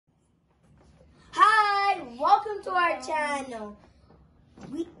welcome to our channel.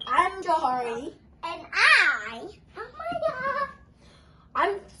 I'm Johari. And I'm Amia.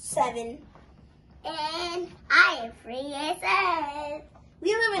 I'm 7. And I am 3 years old.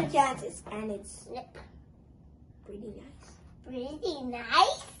 We live in Kansas, and it's pretty nice. Pretty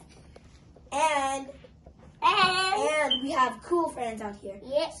nice. And we have cool friends out here.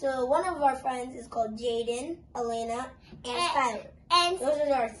 Yeah. So one of our friends is called Jaden, Elena, and Skylar. And those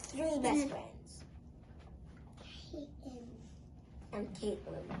are our 3 best friends. And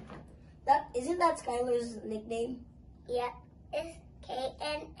Caitlin. Isn't that Skylar's nickname? Yeah, it's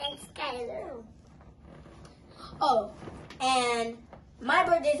K-N and Skylar. Oh, and my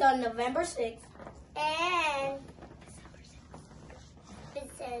birthday's on November 6th. And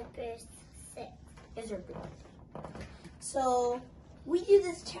December 6th is her birthday. So we do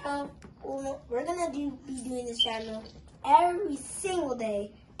this channel. We're gonna be doing this channel every single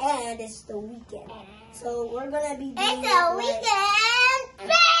day, and it's the weekend. So we're gonna be doing it's a weekend,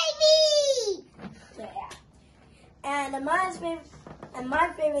 baby. So yeah. And my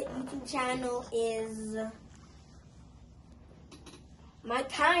favorite YouTube channel is my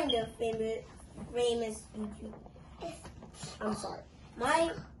kind of famous YouTube. I'm sorry.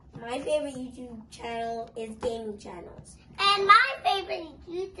 My favorite YouTube channel is gaming channels. And my favorite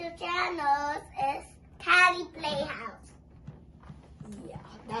YouTube channel is Caddy Playhouse. Yeah,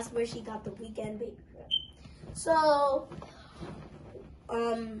 that's where she got the weekend baby from. So,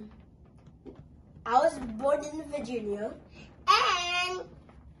 I was born in Virginia. And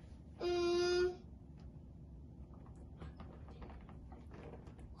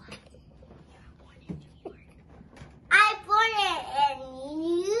I born in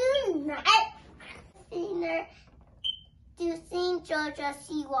United to St. Georgia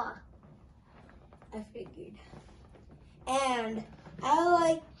Siwa. I figured. And I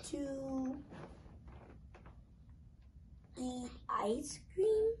like to eat ice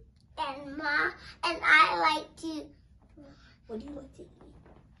cream. And I like to. What do you like to eat?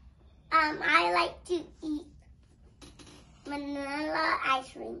 I like to eat vanilla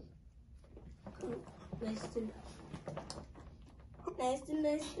ice cream. Cool. Nice to know. Nice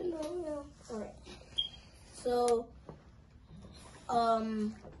to know. All right. So,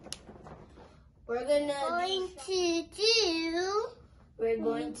 we're going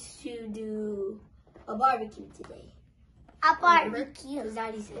to do a barbecue today. A barbecue. Because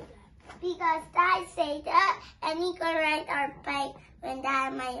Daddy said that. Because Dad said that, and he can ride our bike when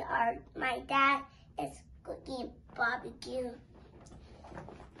my dad is cooking barbecue.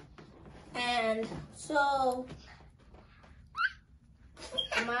 And so,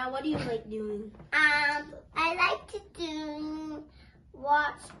 Ma, what do you like doing? I like to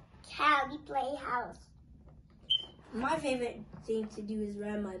watch Caddy Playhouse. My favorite thing to do is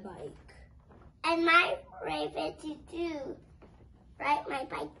ride my bike. And my favorite to ride my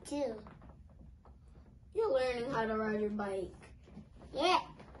bike too. You're learning how to ride your bike. Yeah,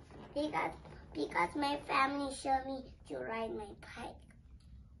 because my family showed me to ride my bike.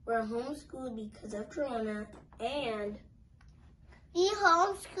 We're homeschooled because of Corona, and we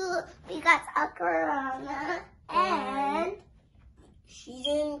homeschooled because of Corona, and she's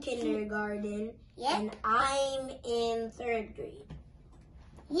in kindergarten, and I'm in 3rd grade.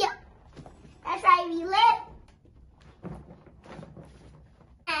 Yep, that's right, we live.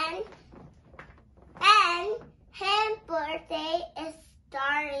 And his birthday is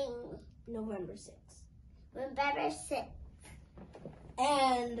starting November 6th. November 6th.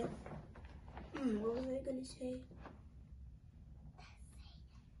 And, what was I going to say?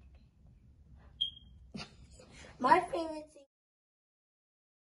 My favorite